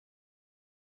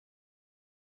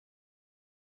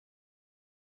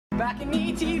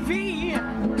BalconyTV.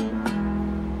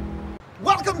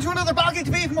 Welcome to another Balcony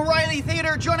TV from O'Reilly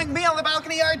Theatre. Joining me on the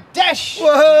balcony are Dheis.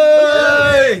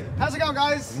 Whoa! How's it going,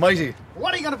 guys? Mighty.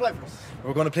 What are you going to play for us?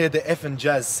 We're going to play the effing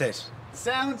jazz set.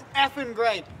 Sounds effing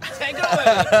great. Take it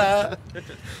away.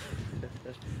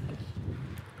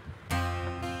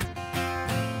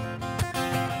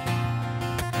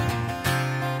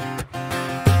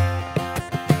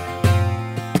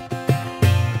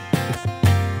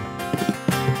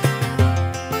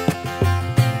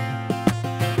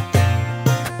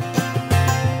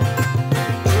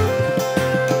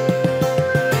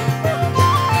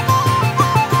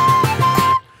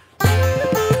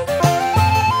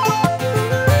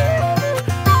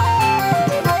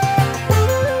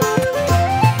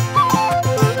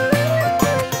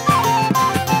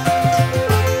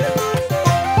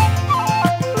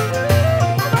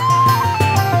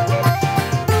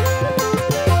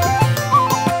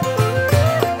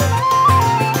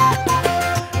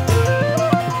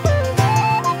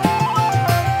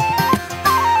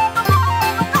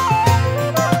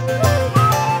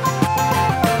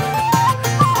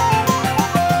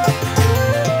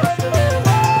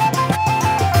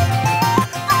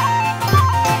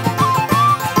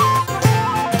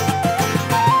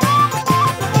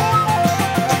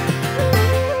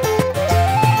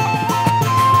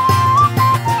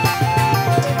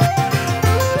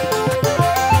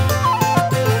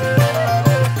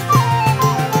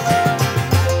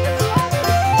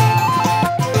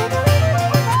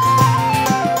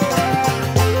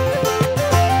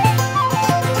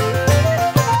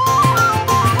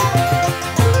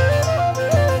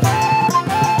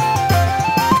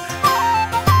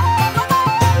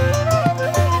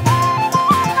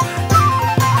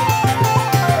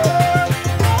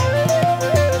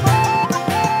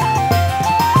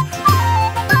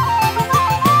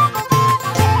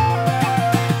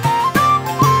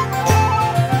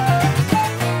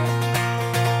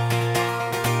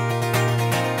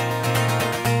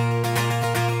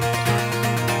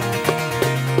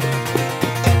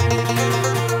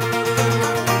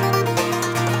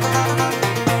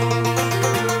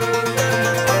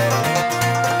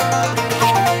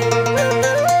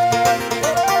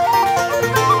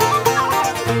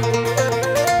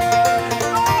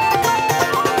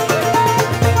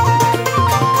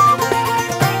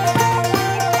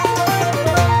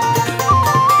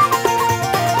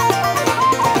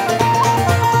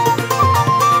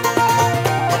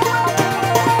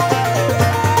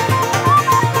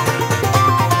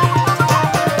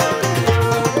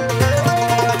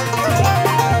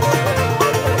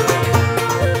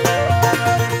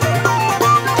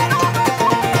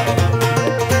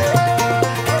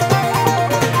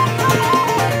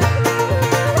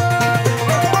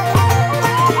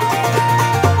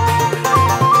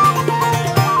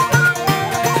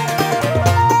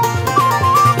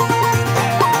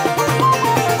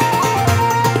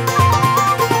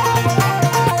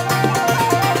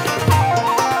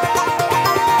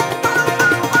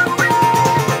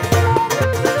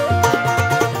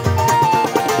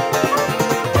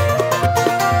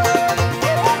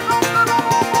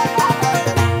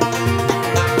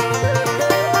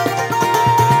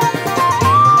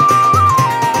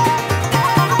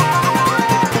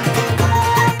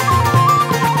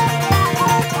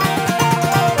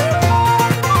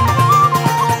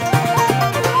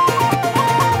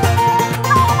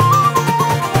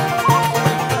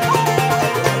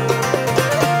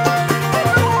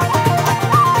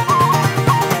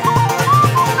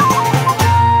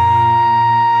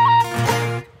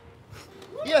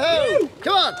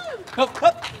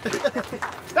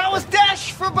 That was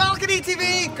Dheis for Balcony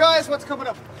TV. Guys, what's coming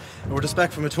up? We're just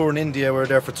back from a tour in India. We were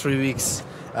there for 3 weeks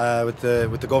with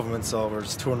the government, so we're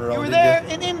just touring around. You were India. there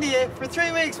in India for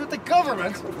 3 weeks with the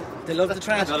government. They love the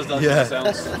trans. Not as dodgy as it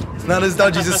sounds. It's not as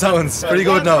dodgy as it sounds. Pretty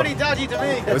good now. Pretty dodgy to me.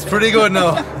 It was pretty good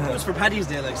now. It was for Paddy's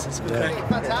Day, like, so it's good crack.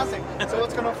 Fantastic. So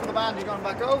what's coming up for the band? Are you going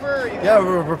back over? Yeah,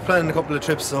 we're planning a couple of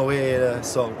trips away,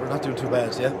 so we're not doing too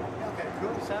bad. Yeah. Okay,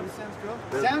 cool. Sounds cool.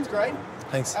 Sounds great.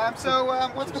 Thanks. So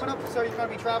what's coming up? So you're going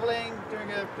to be travelling, doing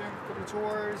a couple of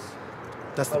tours.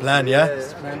 That's the plan, yeah.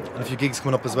 That's the plan. And a few gigs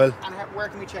coming up as well. And where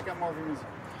can we check out more of your music?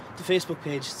 The Facebook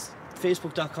page,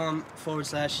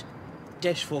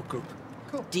 facebook.com/Dheis Folk Group.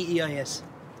 Cool. DEIS.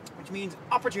 Which means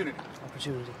opportunity.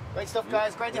 Opportunity. Great stuff,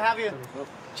 guys. Great to have you.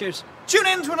 Cheers. Tune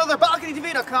in to another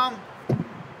BalconyTV.com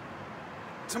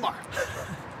tomorrow.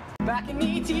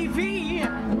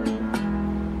 BalconyTV.